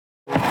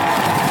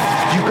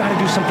you've got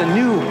to do something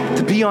new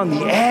to be on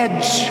the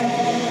edge,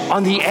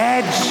 on the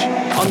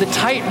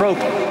tightrope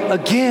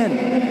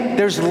again.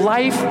 There's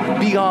life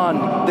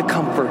beyond the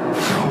comfort.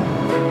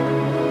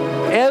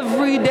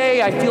 Every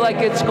day I feel like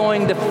it's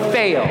going to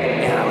fail,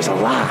 and I was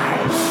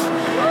alive.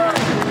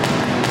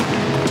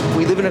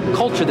 We live in a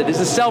culture that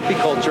is a selfie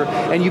culture,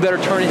 and you better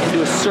turn it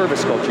into a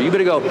service culture. You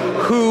better go,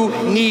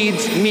 who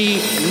needs me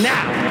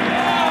now?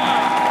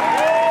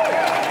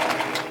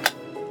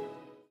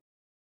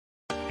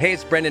 Hey,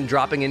 it's Brendan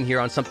dropping in here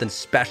on something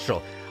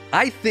special.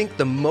 I think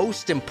the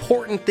most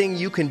important thing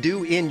you can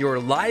do in your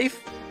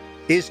life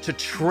is to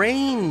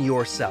train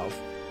yourself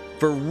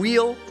for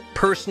real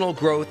personal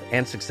growth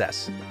and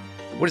success.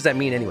 What does that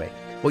mean anyway?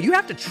 Well, you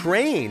have to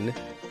train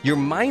your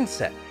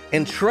mindset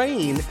and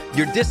train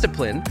your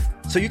discipline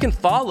so you can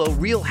follow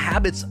real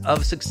habits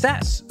of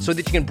success, so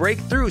that you can break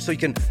through, so you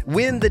can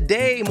win the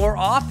day more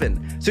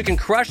often, so you can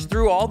crush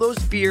through all those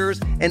fears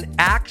and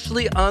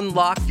actually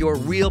unlock your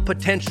real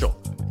potential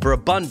for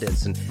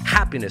abundance and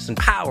happiness and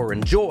power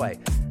and joy.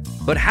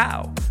 But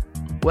how?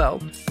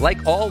 Well,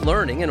 like all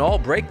learning and all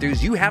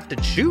breakthroughs, you have to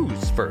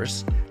choose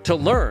first to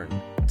learn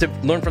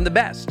from the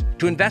best,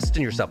 to invest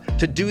in yourself,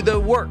 to do the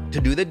work,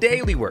 to do the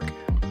daily work.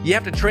 You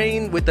have to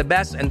train with the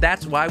best, and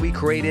that's why we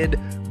created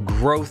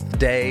Growth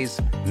Days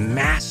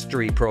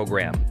Mastery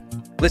Program.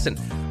 Listen,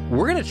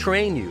 we're going to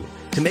train you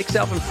to make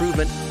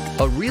self-improvement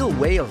a real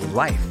way of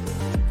life,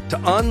 to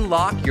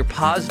unlock your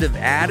positive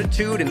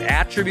attitude and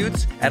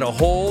attributes at a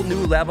whole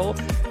new level,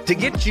 to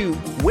get you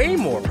way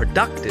more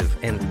productive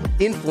and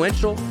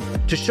influential,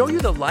 to show you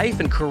the life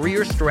and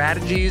career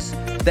strategies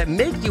that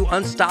make you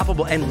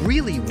unstoppable and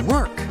really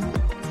work.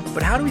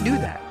 But how do we do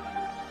that?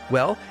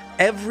 Well,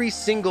 every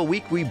single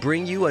week we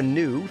bring you a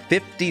new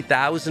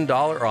 $50,000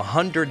 or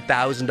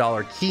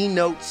 $100,000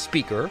 keynote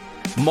speaker,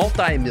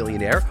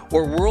 multimillionaire,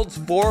 or world's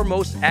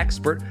foremost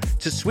expert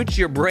to switch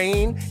your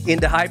brain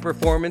into high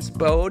performance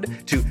mode,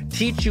 to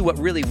teach you what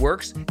really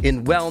works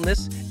in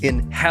wellness,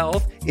 in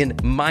health, in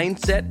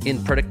mindset,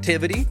 in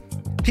productivity.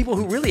 People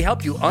who really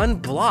help you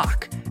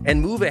unblock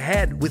and move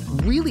ahead with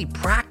really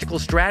practical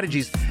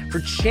strategies for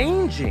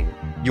changing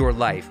your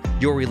life,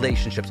 your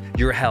relationships,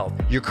 your health,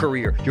 your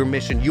career, your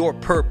mission, your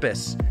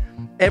purpose.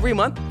 Every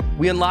month,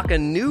 we unlock a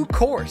new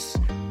course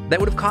that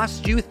would have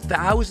cost you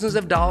thousands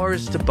of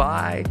dollars to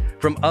buy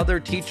from other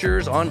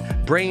teachers on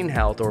brain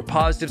health or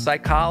positive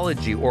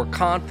psychology or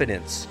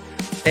confidence.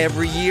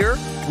 Every year,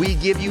 we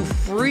give you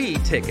free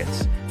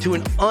tickets to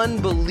an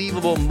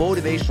unbelievable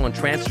motivational and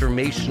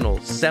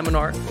transformational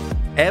seminar.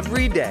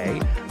 Every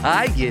day,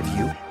 I give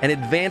you an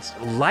advanced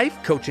life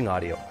coaching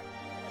audio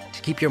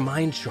to keep your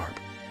mind sharp,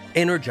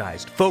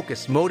 energized,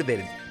 focused,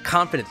 motivated,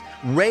 confident,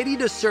 ready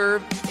to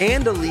serve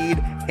and to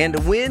lead and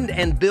to win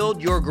and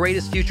build your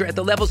greatest future at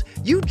the levels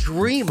you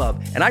dream of.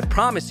 And I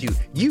promise you,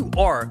 you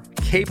are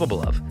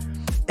capable of.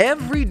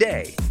 Every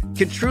day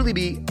can truly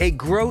be a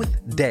growth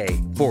day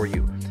for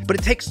you. But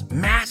it takes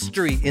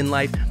mastery in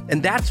life,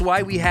 and that's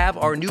why we have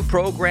our new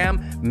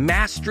program,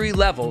 Mastery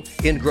Level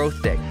in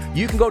Growth Day.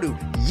 You can go to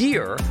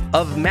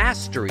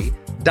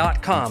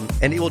yearofmastery.com,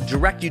 and it will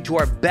direct you to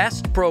our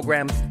best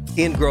program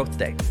in Growth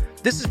Day.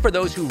 This is for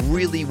those who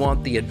really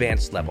want the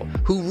advanced level,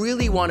 who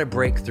really want to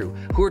break through,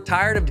 who are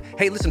tired of,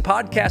 hey, listen,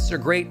 podcasts are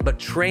great, but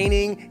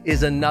training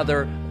is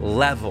another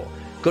level.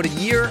 Go to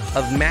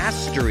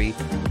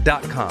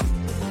yearofmastery.com.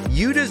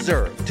 You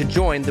deserve to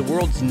join the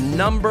world's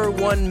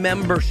 #1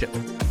 membership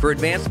for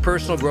advanced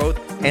personal growth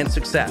and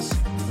success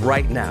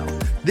right now.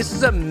 This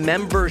is a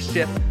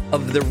membership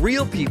of the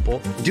real people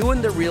doing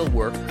the real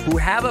work, who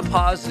have a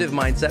positive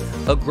mindset,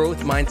 a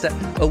growth mindset,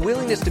 a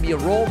willingness to be a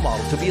role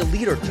model, to be a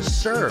leader, to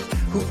serve,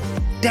 who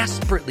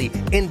desperately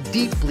and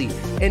deeply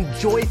and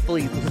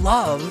joyfully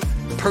love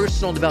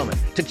personal development,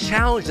 to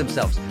challenge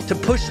themselves, to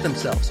push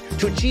themselves,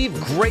 to achieve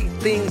great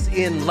things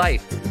in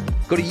life.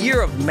 Go to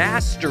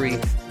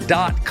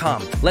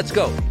yearofmastery.com. Let's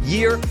go.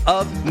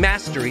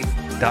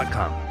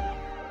 yearofmastery.com.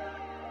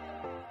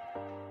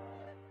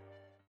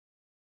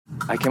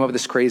 I came up with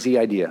this crazy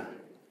idea.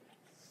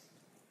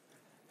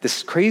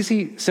 This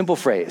crazy, simple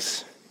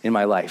phrase in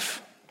my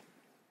life.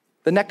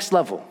 The next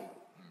level.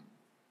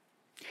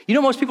 You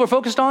know what most people are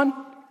focused on?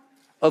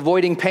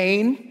 Avoiding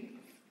pain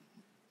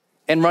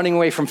and running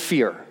away from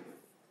fear.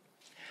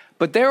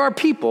 But there are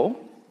people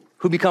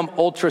who become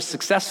ultra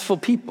successful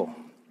people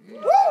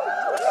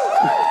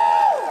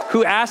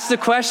who ask the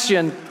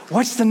question,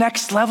 what's the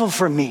next level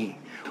for me?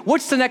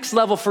 What's the next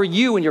level for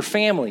you and your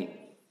family?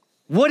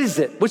 What is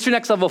it? What's your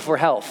next level for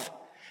health?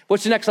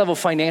 What's your next level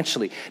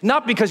financially?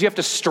 Not because you have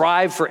to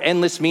strive for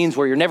endless means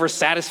where you're never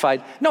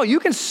satisfied. No, you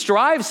can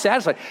strive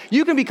satisfied.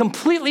 You can be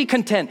completely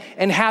content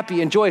and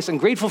happy and joyous and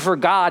grateful for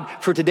God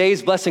for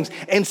today's blessings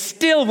and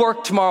still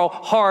work tomorrow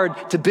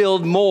hard to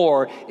build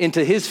more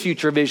into his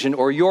future vision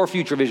or your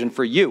future vision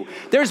for you.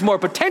 There's more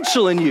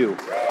potential in you.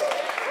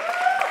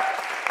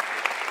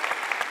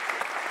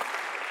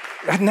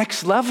 That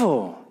next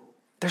level,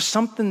 there's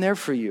something there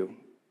for you.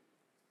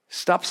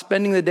 Stop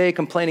spending the day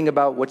complaining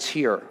about what's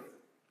here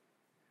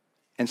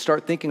and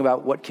start thinking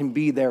about what can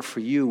be there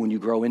for you when you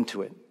grow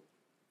into it.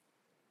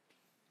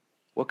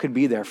 What could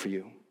be there for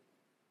you?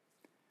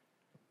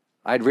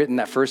 I'd written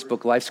that first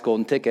book, Life's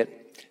Golden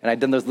Ticket, and I'd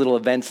done those little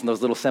events and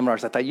those little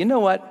seminars. I thought, you know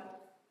what?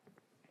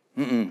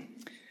 I'm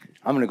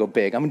going to go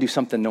big. I'm going to do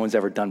something no one's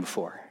ever done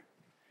before.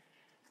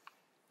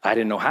 I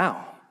didn't know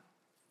how.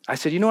 I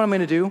said, you know what I'm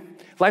going to do?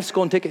 Life's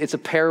Golden Ticket, it's a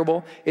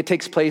parable. It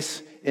takes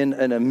place in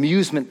an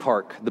amusement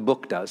park, the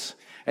book does.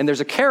 And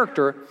there's a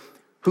character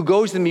who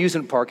goes to the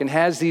amusement park and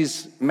has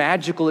these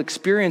magical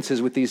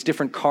experiences with these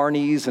different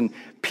carnies and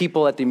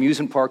people at the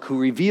amusement park who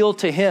reveal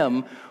to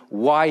him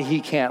why he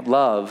can't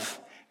love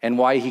and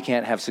why he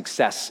can't have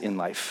success in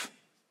life.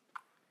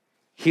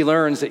 He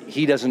learns that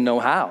he doesn't know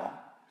how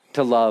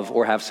to love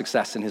or have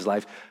success in his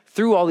life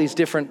through all these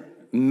different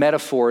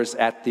metaphors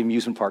at the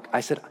amusement park.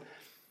 I said,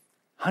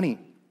 honey,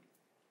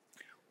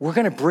 we're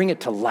going to bring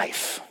it to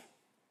life.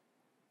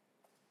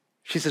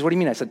 She says, what do you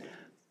mean? I said,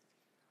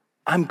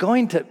 I'm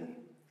going to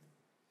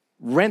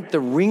rent the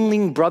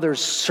Ringling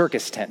Brothers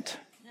circus tent.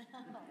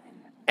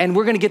 And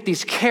we're going to get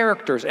these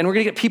characters, and we're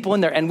going to get people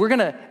in there, and we're going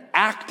to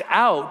act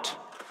out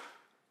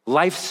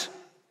life's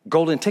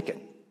golden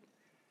ticket.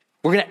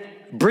 We're going to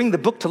bring the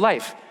book to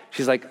life.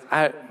 She's like,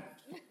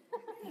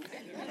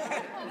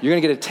 you're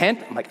going to get a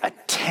tent? I'm like, a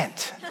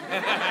tent?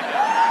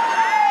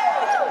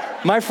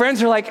 My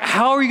friends are like,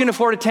 how are you going to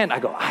afford a tent? I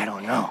go, I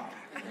don't know.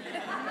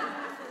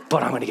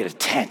 But I'm going to get a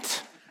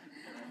tent.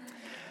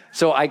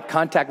 So I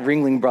contact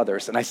Ringling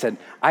Brothers, and I said,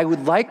 I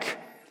would like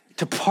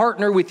to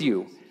partner with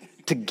you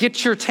to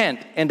get your tent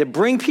and to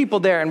bring people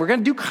there. And we're going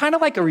to do kind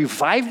of like a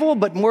revival,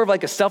 but more of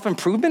like a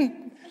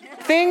self-improvement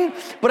thing.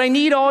 But I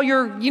need all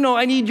your,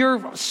 I need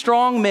your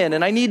strong men,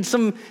 and I need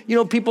some,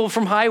 people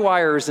from High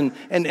Wires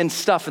and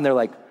stuff. And they're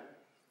like,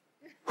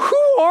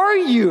 who are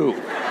you?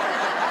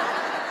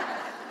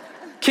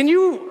 Can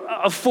you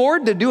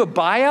afford to do a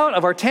buyout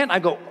of our tent? I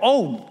go,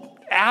 oh,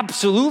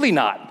 absolutely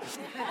not.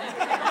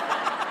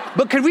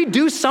 But could we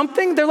do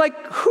something? They're like,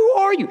 who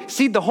are you?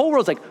 See, the whole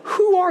world's like,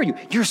 who are you?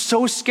 You're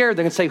so scared.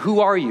 They're going to say, who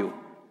are you?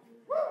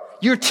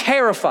 You're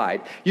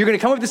terrified. You're going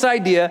to come up with this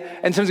idea,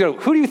 and someone's going to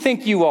go, who do you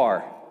think you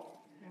are?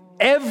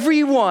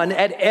 Everyone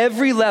at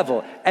every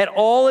level, at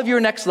all of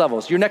your next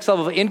levels, your next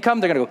level of income,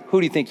 they're going to go,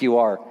 who do you think you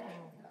are?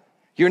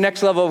 Your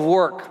next level of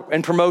work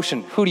and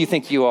promotion, who do you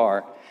think you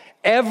are?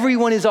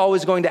 Everyone is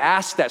always going to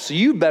ask that, so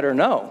you better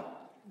know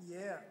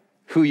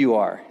who you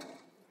are.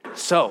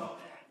 So,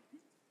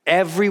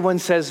 everyone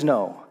says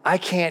no. I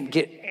try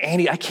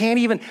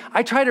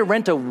to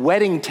rent a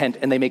wedding tent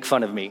and they make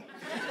fun of me,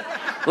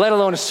 let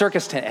alone a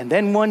circus tent. And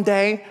then one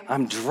day,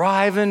 I'm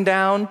driving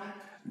down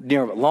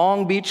near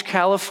Long Beach,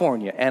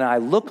 California, and I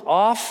look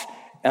off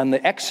on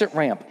the exit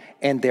ramp,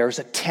 and there's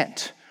a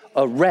tent,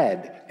 a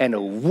red and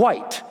a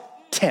white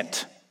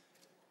tent,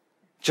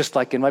 just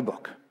like in my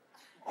book.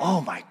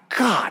 Oh my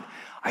God,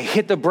 I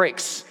hit the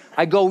brakes.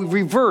 I go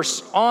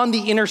reverse on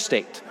the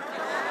interstate.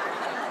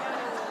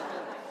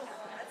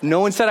 No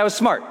one said I was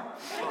smart.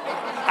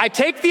 I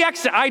take the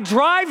exit, I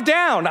drive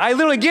down, I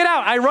literally get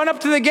out, I run up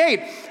to the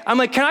gate. I'm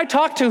like, can I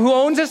talk to who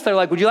owns this? They're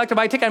like, would you like to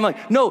buy a ticket? I'm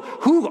like, no,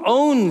 who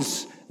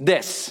owns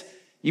this?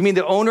 You mean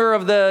the owner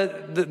of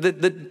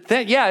the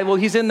thing? Yeah, well,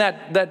 he's in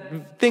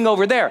that thing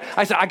over there.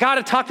 I said, I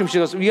gotta talk to him. She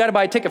goes, you gotta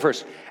buy a ticket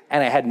first.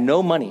 And I had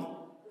no money.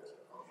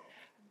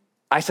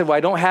 I said, well, I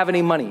don't have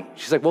any money.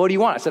 She's like, well, what do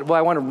you want? I said, well,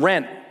 I want to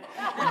rent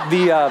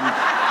the,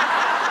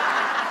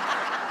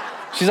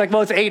 she's like,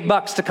 well, it's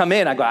 $8 to come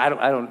in. I go,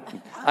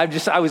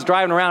 I was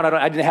driving around.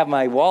 I didn't have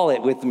my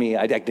wallet with me.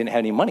 I didn't have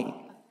any money.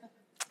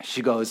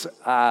 She goes,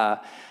 I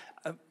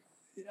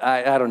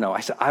don't know. I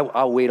said,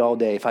 I'll wait all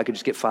day if I could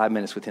just get 5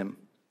 minutes with him.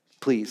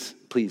 Please,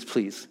 please,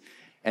 please.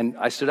 And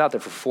I stood out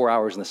there for 4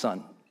 hours in the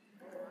sun.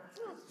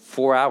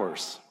 4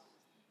 hours.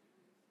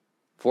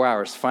 4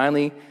 hours.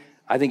 Finally,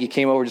 I think he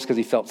came over just because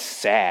he felt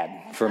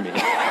sad for me.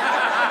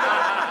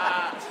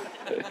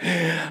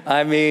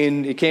 I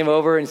mean, he came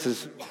over and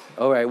says,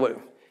 all right, what?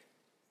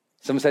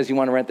 Someone says, you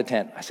want to rent the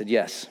tent? I said,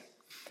 yes.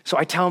 So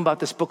I tell him about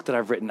this book that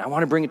I've written. I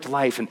want to bring it to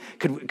life, and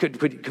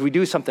could we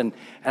do something?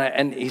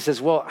 And he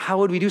says, well, how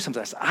would we do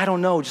something? I said, I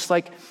don't know, just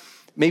like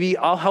maybe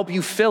I'll help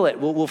you fill it.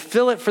 We'll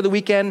fill it for the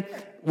weekend.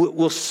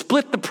 We'll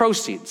split the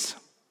proceeds.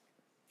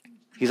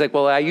 He's like,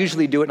 well, I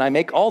usually do it, and I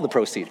make all the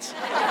proceeds.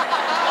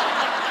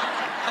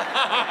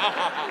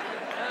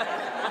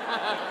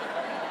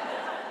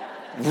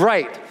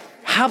 Right.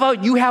 How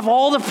about you have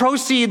all the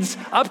proceeds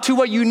up to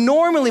what you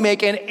normally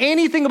make, and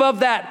anything above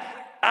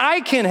that,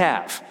 I can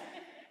have.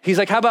 He's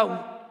like, how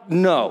about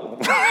no?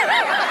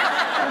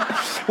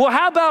 Well,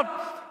 how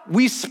about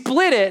we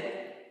split it?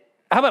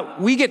 How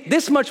about we get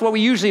this much what we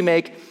usually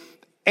make,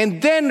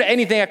 and then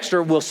anything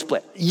extra we'll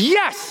split?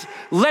 Yes,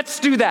 let's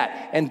do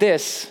that. And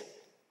this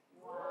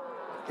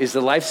is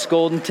the Life's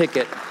Golden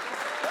Ticket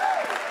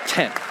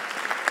tent.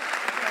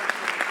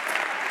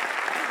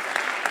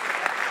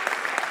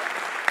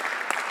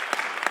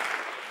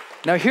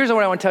 Now, here's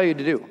what I want to tell you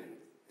to do.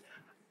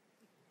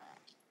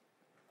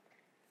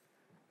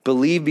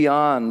 Believe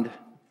beyond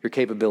your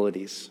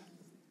capabilities.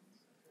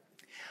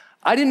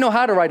 I didn't know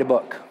how to write a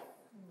book,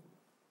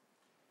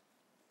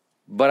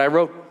 but I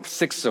wrote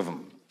 6 of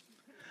them.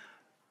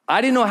 I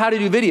didn't know how to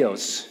do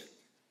videos,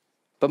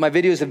 but my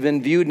videos have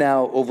been viewed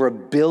now over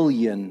 1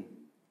 billion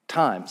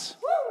times.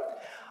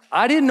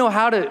 I didn't know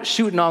how to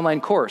shoot an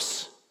online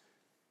course.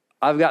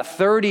 I've got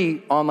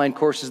 30 online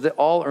courses that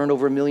all earn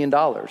over $1 million.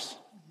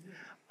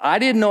 I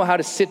didn't know how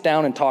to sit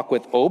down and talk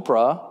with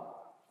Oprah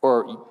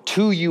or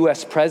 2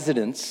 US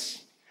presidents.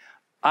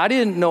 I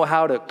didn't know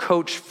how to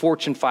coach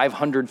Fortune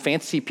 500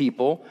 fancy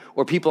people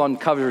or people on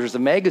covers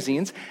of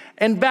magazines.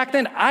 And back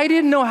then, I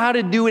didn't know how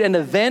to do an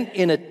event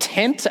in a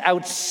tent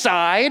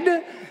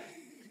outside.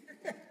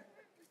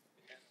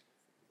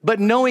 But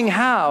knowing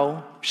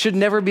how should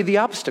never be the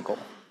obstacle.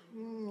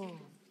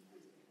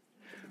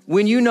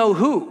 When you know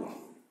who,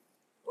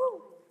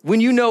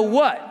 when you know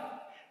what,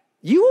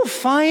 you will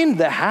find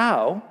the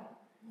how.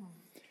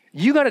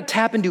 You got to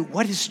tap into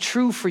what is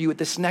true for you at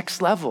this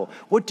next level.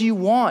 What do you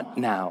want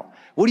now?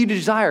 What do you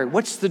desire?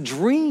 What's the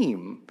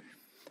dream?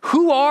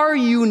 Who are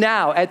you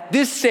now at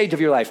this stage of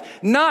your life?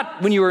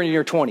 Not when you were in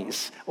your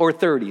 20s or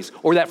 30s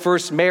or that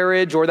first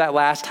marriage or that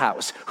last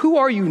house. Who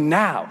are you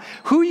now?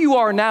 Who you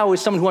are now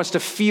is someone who wants to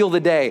feel the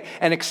day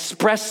and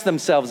express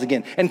themselves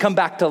again and come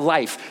back to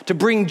life, to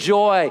bring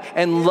joy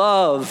and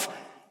love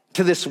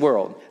to this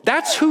world.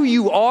 That's who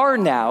you are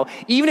now,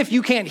 even if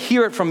you can't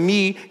hear it from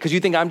me because you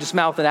think I'm just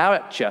mouthing out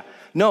at you.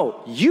 No,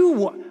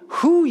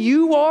 who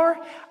you are,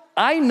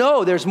 I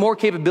know there's more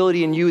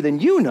capability in you than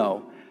you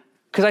know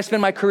because I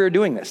spent my career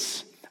doing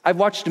this. I've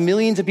watched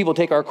millions of people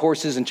take our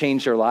courses and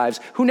change their lives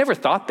who never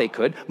thought they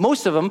could.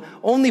 Most of them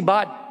only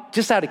bought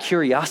just out of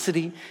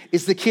curiosity.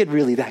 Is the kid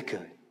really that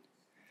good?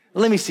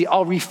 Let me see,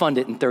 I'll refund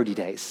it in 30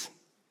 days.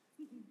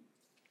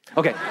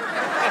 Okay.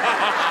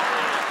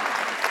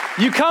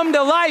 You come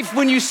to life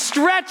when you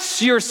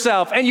stretch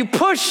yourself and you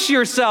push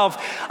yourself.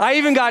 I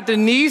even got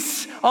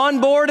Denise on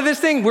board of this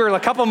thing. We're a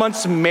couple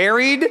months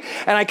married,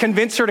 and I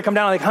convinced her to come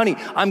down. I'm like, honey,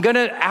 I'm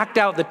gonna act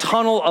out the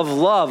tunnel of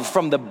love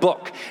from the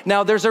book.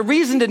 Now, there's a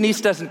reason Denise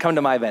doesn't come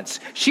to my events.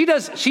 She's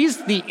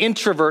the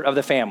introvert of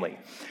the family.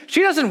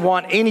 She doesn't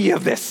want any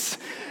of this.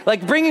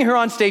 Like bringing her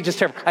on stage is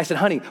terrible. I said,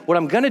 honey, what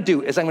I'm gonna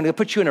do is I'm gonna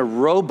put you in a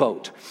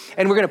rowboat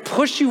and we're gonna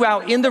push you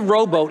out in the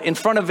rowboat in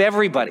front of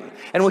everybody.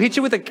 And we'll hit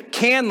you with a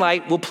can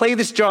light, we'll play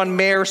this John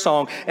Mayer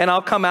song, and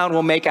I'll come out and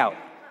we'll make out.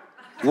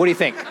 What do you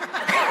think?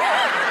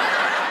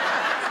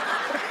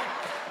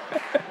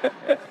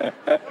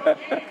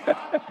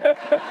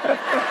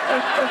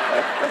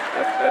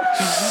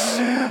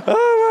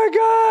 Oh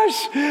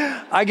my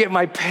gosh. I get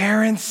my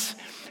parents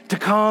to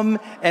come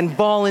and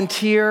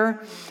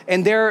volunteer,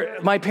 and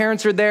my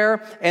parents are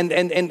there,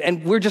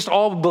 and we're just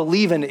all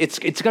believing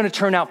it's going to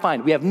turn out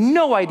fine. We have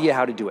no idea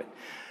how to do it.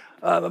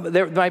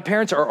 My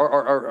parents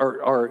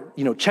are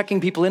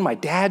checking people in. My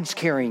dad's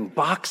carrying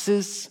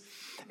boxes,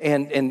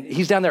 and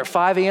he's down there at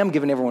 5 a.m.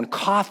 giving everyone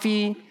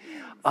coffee.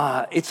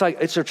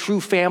 It's a true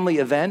family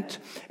event,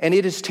 and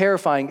it is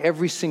terrifying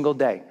every single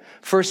day.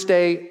 First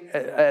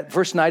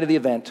night of the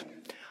event,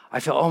 I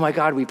felt, oh my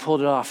God, we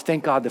pulled it off.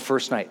 Thank God the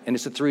first night, and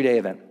it's a 3-day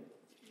event.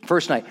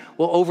 First night.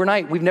 Well,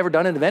 overnight, we've never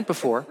done an event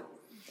before.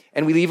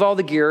 And we leave all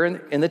the gear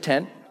in the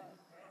tent.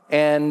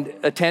 And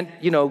a tent,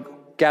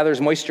 gathers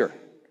moisture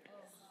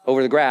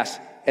over the grass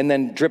and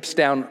then dripped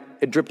down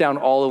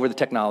all over the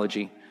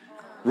technology.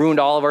 Ruined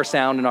all of our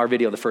sound and our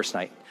video the first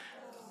night.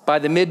 By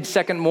the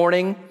mid-second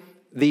morning,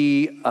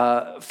 the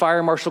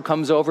fire marshal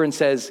comes over and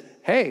says,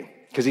 hey,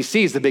 because he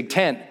sees the big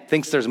tent,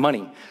 thinks there's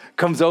money.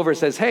 Comes over and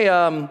says, hey,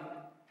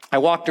 I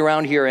walked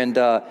around here and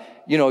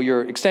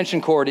your extension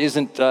cord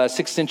isn't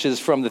 6 inches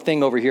from the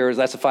thing over here.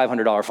 That's a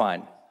 $500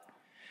 fine.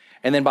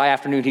 And then by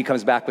afternoon, he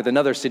comes back with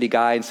another city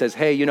guy and says,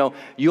 hey,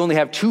 you only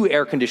have 2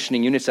 air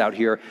conditioning units out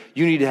here.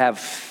 You need to have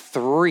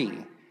 3.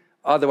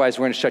 Otherwise,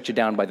 we're going to shut you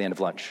down by the end of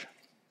lunch.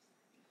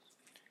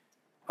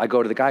 I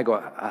go to the guy,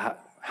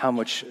 how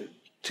much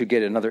to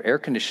get another air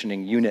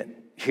conditioning unit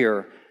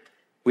here?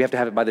 We have to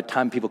have it by the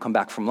time people come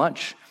back from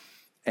lunch.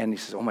 And he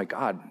says, oh my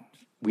God.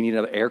 We need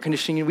another air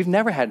conditioning unit. We've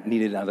never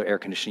needed another air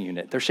conditioning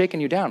unit. They're shaking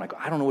you down. I go,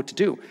 I don't know what to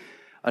do.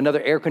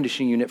 Another air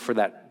conditioning unit for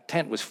that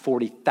tent was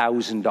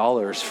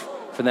 $40,000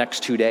 for the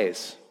next 2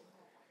 days.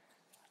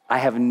 I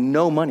have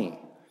no money.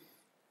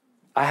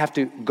 I have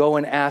to go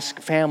and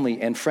ask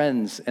family and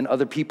friends and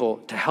other people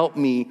to help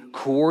me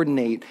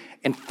coordinate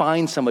and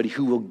find somebody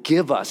who will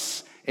give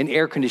us an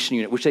air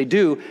conditioning unit, which they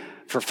do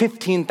for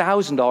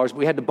 $15,000.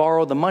 We had to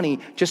borrow the money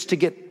just to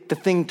get the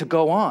thing to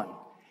go on.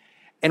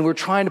 And we're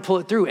trying to pull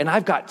it through. And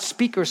I've got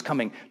speakers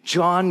coming.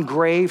 John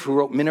Grave, who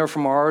wrote Men Are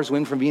From Mars,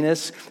 Women From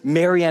Venus.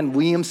 Marianne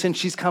Williamson,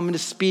 she's coming to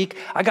speak.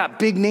 I got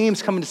big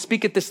names coming to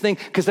speak at this thing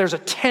because there's a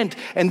tent.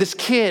 And this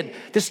kid,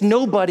 this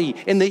nobody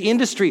in the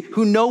industry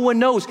who no one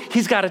knows,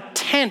 he's got a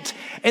tent.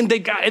 And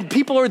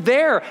people are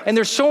there and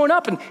they're showing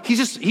up. And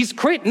he's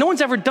great. No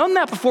one's ever done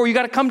that before. You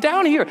got to come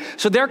down here.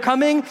 So they're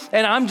coming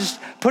and I'm just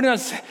putting on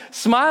a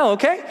smile.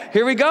 Okay,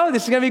 here we go.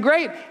 This is going to be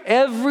great.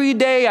 Every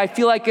day I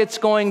feel like it's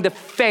going to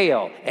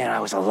fail. And I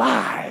was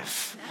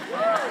alive.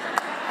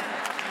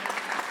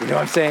 You know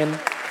what I'm saying?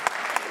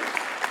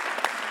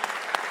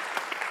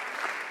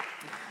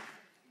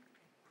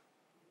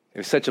 It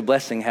was such a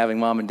blessing having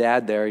mom and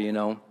dad there,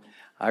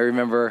 I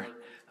remember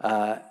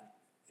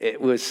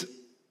It was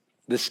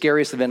the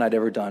scariest event I'd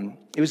ever done.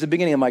 It was the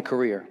beginning of my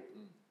career.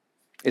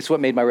 It's what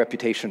made my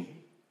reputation.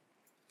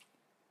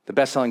 The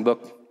best-selling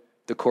book,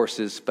 the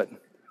courses, but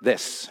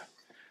this.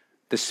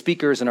 The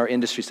speakers in our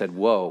industry said,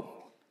 whoa,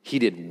 he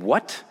did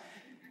what?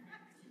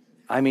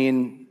 I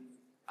mean,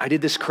 I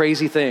did this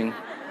crazy thing.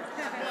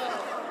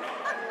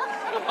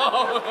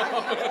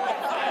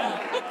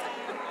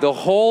 The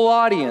whole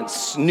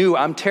audience knew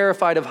I'm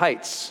terrified of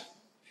heights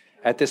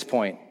at this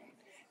point.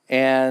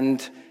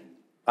 And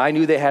I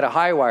knew they had a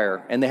high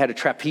wire and they had a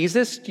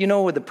trapezist,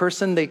 with the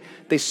person,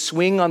 they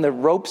swing on the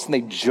ropes and they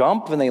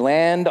jump and they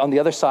land on the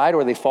other side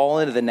or they fall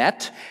into the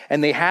net.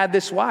 And they had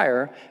this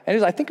wire,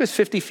 and I think it was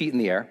 50 feet in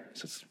the air.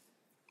 So it's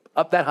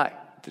up that high,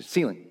 to the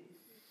ceiling.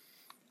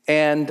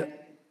 And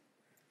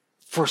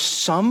for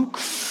some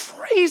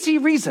crazy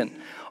reason,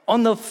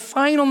 on the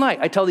final night,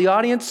 I tell the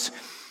audience,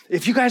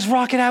 if you guys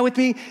rock it out with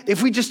me,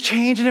 if we just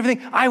change and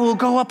everything, I will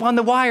go up on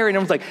the wire. And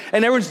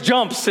everyone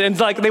jumps and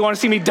they want to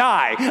see me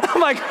die.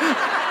 I'm like,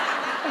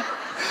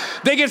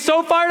 they get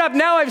so fired up.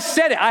 Now I've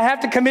said it. I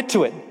have to commit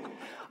to it.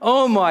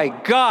 Oh my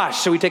gosh.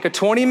 So we take a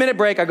 20-minute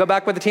break. I go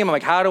back with the team. I'm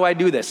like, how do I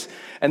do this?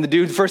 And the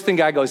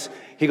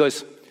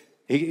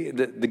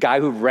guy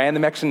who ran the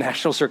Mexican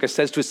National Circus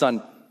says to his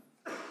son,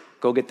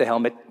 go get the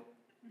helmet.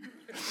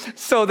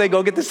 So they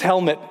go get this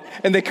helmet,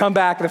 and they come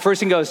back, and the first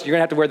thing goes, you're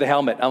gonna have to wear the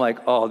helmet. I'm like,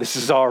 oh, this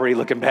is already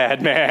looking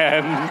bad,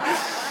 man.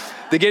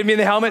 They get me in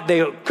the helmet,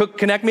 they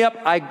connect me up.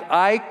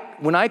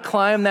 When I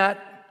climbed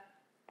that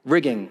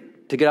rigging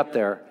to get up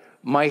there,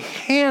 my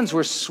hands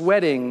were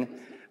sweating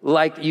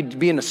like you'd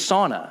be in a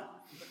sauna.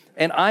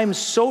 And I'm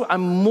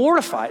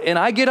mortified. And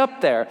I get up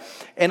there,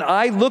 and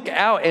I look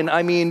out, and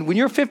I mean, when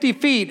you're 50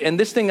 feet, and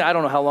this thing, I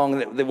don't know how long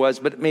it was,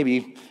 but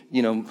maybe,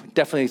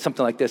 definitely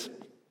something like this.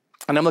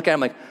 And I'm looking at it,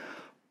 I'm like,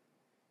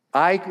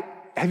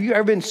 have you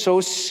ever been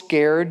so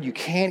scared you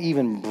can't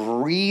even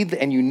breathe,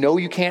 and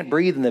you can't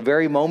breathe in the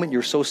very moment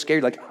you're so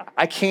scared, like,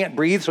 I can't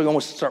breathe, so you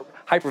almost start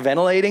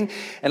hyperventilating,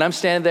 and I'm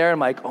standing there, and I'm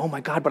like, oh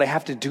my God, but I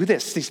have to do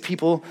this. These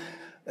people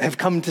have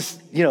come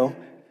to,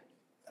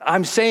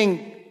 I'm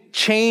saying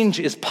change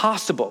is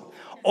possible.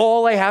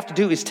 All I have to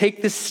do is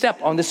take this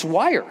step on this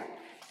wire.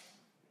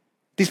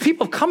 These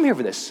people have come here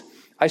for this.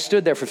 I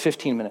stood there for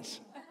 15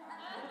 minutes.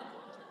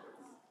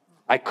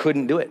 I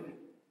couldn't do it.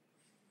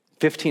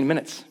 15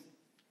 minutes.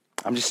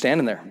 I'm just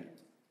standing there,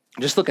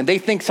 just looking. They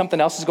think something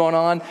else is going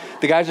on.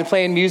 The guys are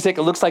playing music.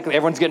 It looks like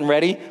everyone's getting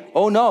ready.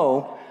 Oh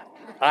no,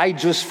 I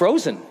just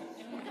frozen.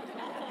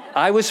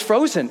 I was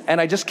frozen, and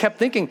I just kept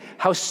thinking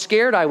how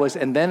scared I was.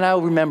 And then I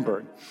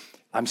remembered,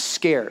 I'm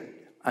scared.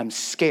 I'm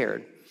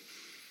scared.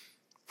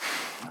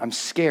 I'm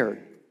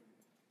scared.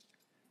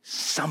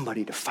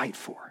 Somebody to fight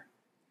for.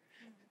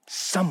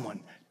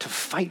 Someone to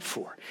fight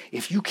for.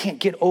 If you can't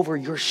get over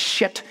your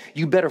shit,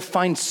 you better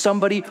find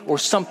somebody or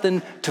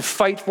something to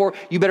fight for.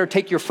 You better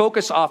take your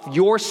focus off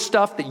your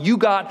stuff that you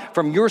got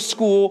from your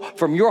school,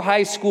 from your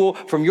high school,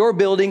 from your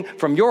building,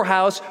 from your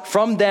house,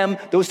 from them,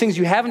 those things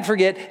you haven't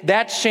forget,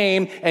 that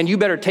shame, and you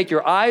better take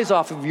your eyes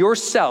off of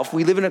yourself.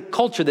 We live in a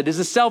culture that is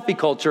a selfie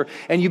culture,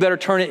 and you better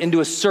turn it into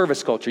a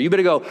service culture. You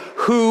better go,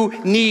 who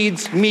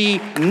needs me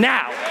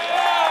now?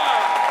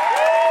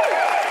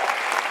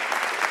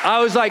 I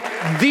was like,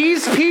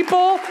 these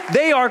people,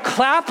 they are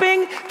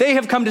clapping. They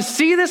have come to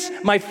see this.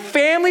 My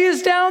family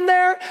is down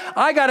there.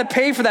 I got to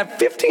pay for that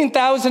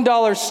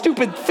 $15,000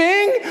 stupid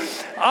thing.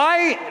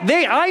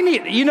 I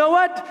need, you know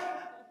what?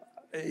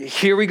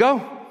 Here we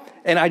go.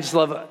 And I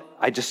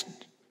just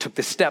took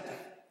this step,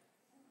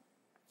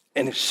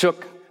 and it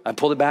shook. I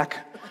pulled it back,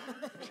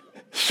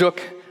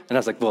 shook. And I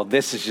was like, well,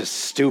 this is just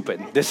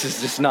stupid. This is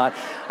just not.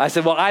 I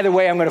said, well, either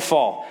way, I'm going to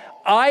fall.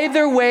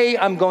 Either way,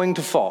 I'm going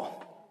to fall.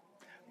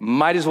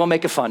 Might as well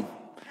make it fun.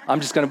 I'm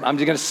just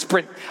gonna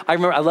sprint. I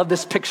love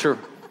this picture.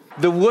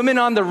 The woman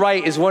on the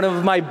right is one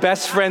of my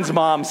best friend's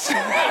moms.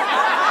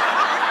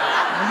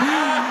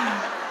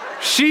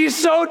 She's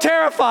so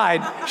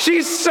terrified.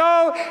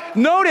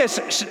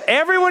 Notice,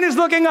 everyone is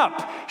looking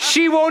up.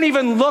 She won't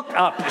even look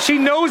up. She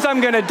knows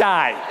I'm gonna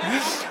die.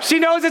 She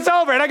knows it's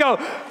over. And I go,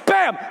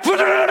 bam,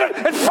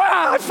 and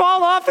I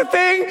fall off the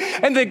thing,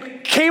 and the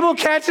cable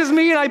catches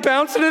me, and I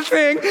bounce in the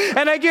thing,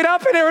 and I get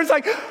up, and everyone's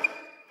like,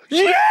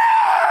 yeah!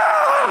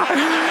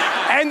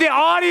 And the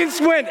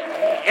audience went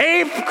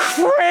ape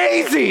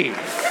crazy.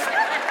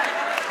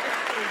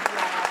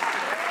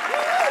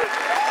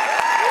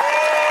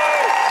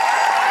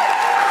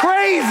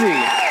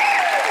 Crazy.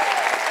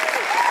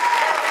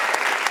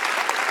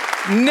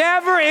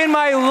 Never in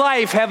my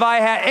life have I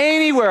had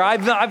anywhere.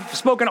 I've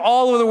spoken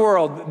all over the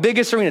world,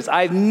 biggest arenas.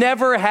 I've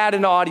never had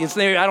an audience.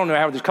 I don't know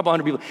how, there's a couple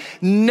hundred people.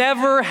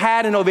 Never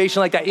had an ovation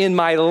like that in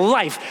my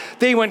life.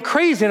 They went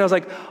crazy, and I was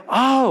like,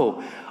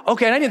 oh,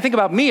 okay. And I didn't think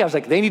about me. I was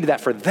like, they needed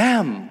that for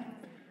them.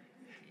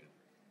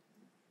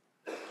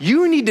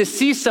 You need to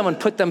see someone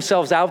put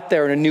themselves out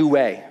there in a new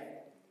way.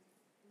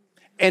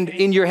 And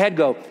in your head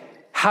go,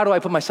 how do I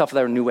put myself out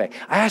there in a new way?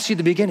 I asked you at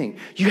the beginning,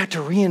 you have to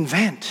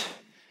reinvent.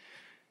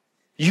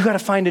 You got to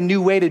find a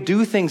new way to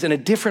do things in a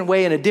different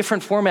way, in a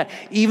different format,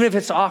 even if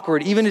it's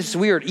awkward, even if it's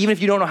weird, even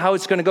if you don't know how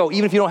it's going to go,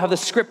 even if you don't have the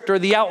script or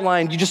the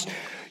outline,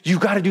 you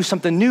got to do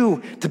something new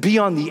to be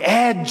on the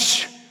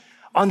edge,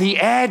 on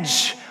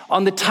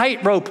the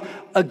tightrope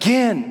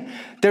again.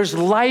 There's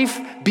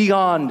life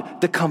beyond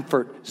the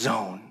comfort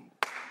zone.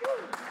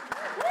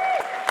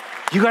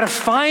 You got to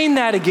find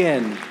that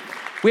again.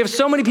 We have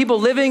so many people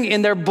living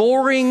in their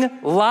boring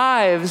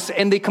lives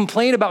and they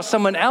complain about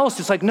someone else.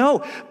 It's like, no,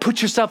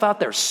 put yourself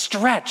out there,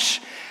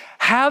 stretch.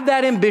 Have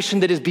that ambition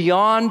that is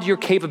beyond your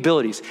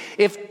capabilities.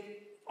 If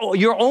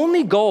your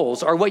only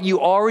goals are what you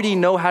already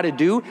know how to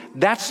do,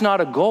 that's not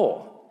a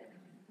goal.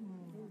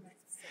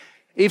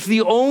 If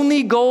the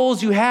only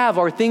goals you have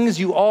are things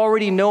you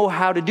already know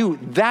how to do,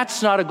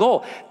 that's not a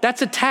goal.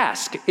 That's a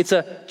task. It's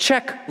a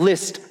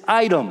checklist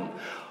item.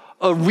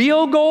 A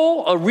real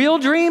goal, a real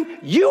dream,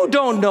 you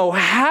don't know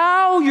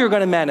how you're going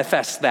to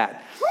manifest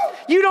that.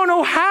 You don't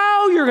know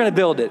how you're going to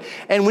build it.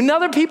 And when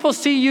other people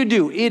see you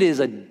do, it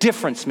is a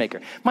difference maker.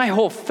 My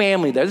whole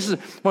family there. This is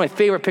one of my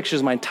favorite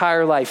pictures of my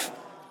entire life.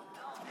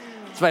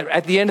 It's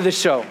at the end of the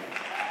show.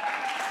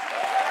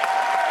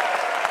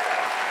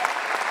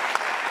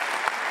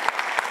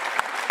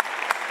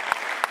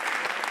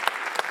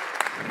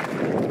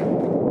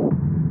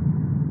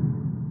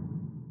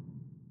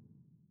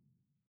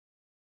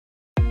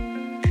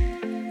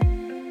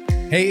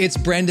 Hey, it's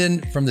Brendan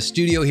from the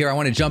studio here. I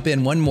want to jump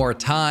in one more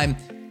time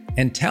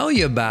and tell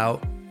you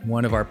about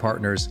one of our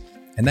partners,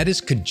 and that is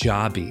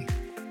Kajabi.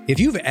 If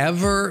you've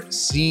ever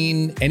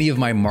seen any of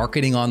my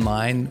marketing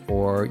online,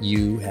 or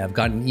you have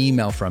gotten an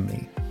email from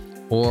me,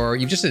 or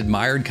you've just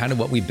admired kind of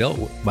what we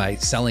built by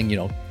selling,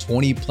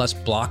 20 plus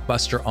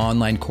blockbuster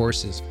online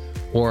courses,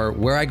 or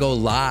where I go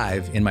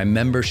live in my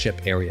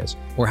membership areas,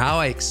 or how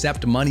I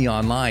accept money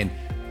online,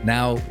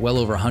 now well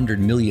over $100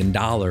 million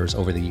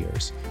over the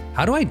years.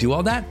 How do I do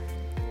all that?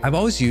 I've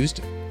always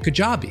used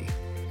Kajabi.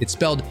 It's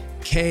spelled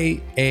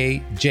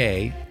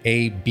Kajabi.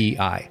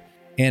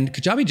 And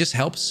Kajabi just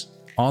helps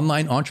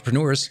online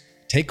entrepreneurs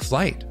take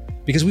flight,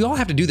 because we all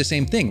have to do the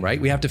same thing,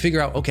 right? We have to figure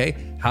out, okay,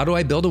 how do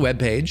I build a web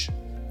page?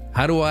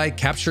 How do I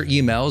capture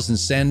emails and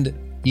send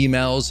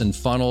emails and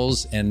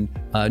funnels and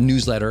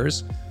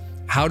newsletters?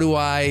 How do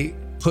I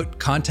put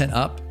content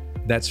up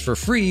that's for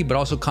free, but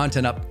also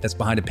content up that's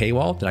behind a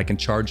paywall that I can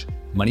charge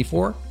money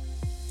for?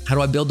 How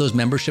do I build those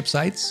membership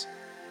sites?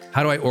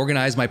 How do I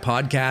organize my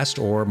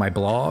podcast or my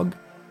blog?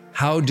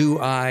 How do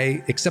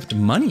I accept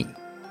money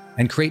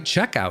and create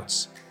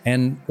checkouts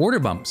and order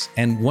bumps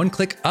and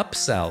one-click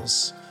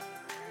upsells?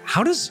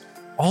 How does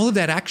all of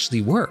that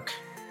actually work?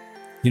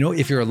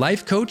 If you're a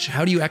life coach,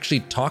 how do you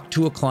actually talk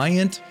to a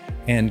client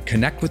and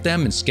connect with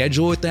them and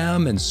schedule with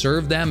them and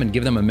serve them and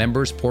give them a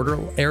members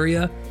portal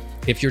area?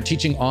 If you're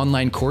teaching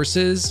online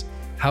courses,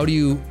 how do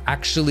you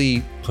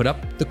actually put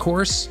up the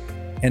course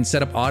and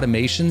set up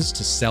automations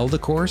to sell the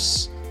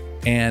course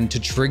and to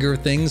trigger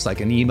things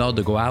like an email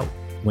to go out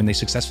when they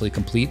successfully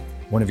complete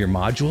one of your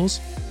modules?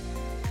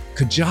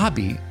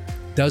 Kajabi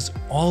does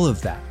all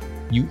of that.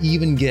 You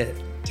even get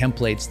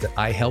templates that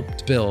I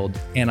helped build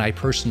and I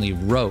personally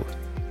wrote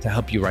to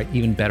help you write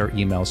even better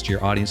emails to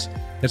your audience.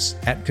 That's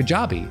at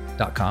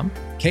kajabi.com,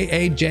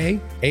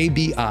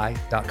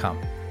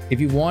 Kajabi.com. If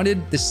you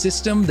wanted the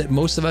system that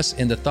most of us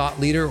in the thought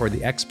leader or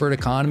the expert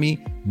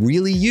economy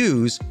really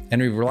use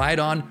and we've relied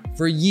on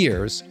for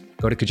years,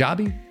 go to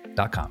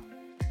kajabi.com.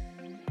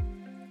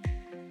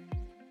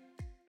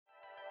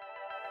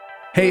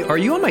 Hey, are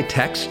you on my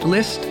text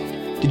list?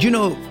 Did you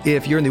know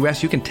if you're in the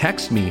US, you can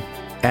text me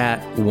at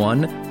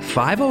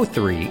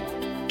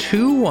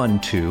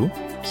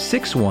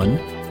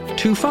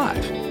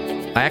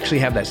 1-503-212-6125. I actually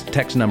have that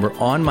text number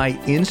on my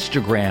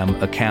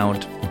Instagram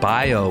account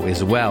bio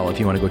as well, if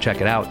you want to go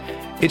check it out.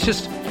 It's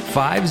just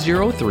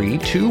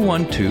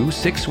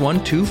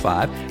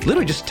 503-212-6125.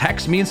 Literally just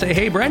text me and say,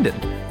 hey, Brendan.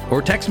 Or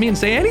text me and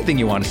say anything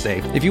you want to say.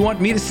 If you want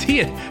me to see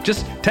it,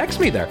 just text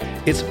me there.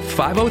 It's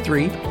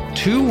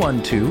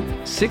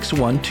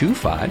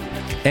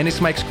 503-212-6125. And it's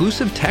my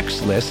exclusive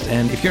text list.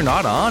 And if you're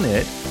not on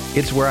it,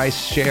 it's where I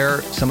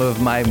share some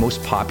of my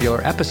most popular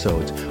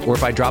episodes. Or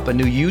if I drop a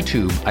new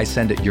YouTube, I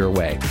send it your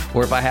way.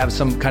 Or if I have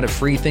some kind of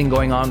free thing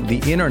going on the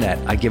internet,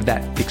 I give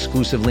that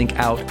exclusive link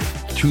out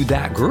to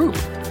that group.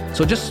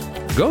 So just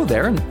go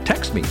there and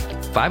text me.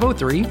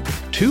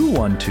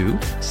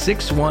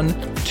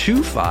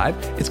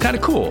 503-212-6125. It's kind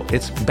of cool.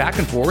 It's back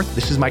and forth.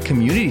 This is my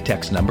community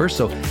text number.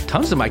 So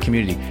tons of my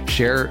community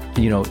share,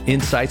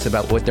 insights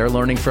about what they're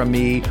learning from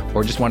me,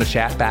 or just want to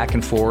chat back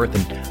and forth.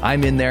 And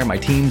I'm in there, my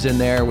team's in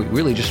there. We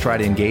really just try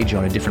to engage you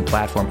on a different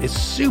platform. It's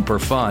super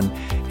fun.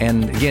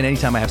 And again,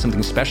 anytime I have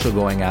something special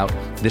going out,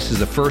 this is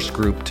the first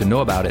group to know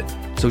about it.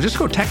 So just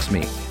go text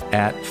me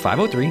at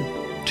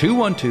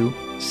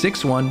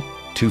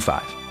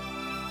 503-212-6125.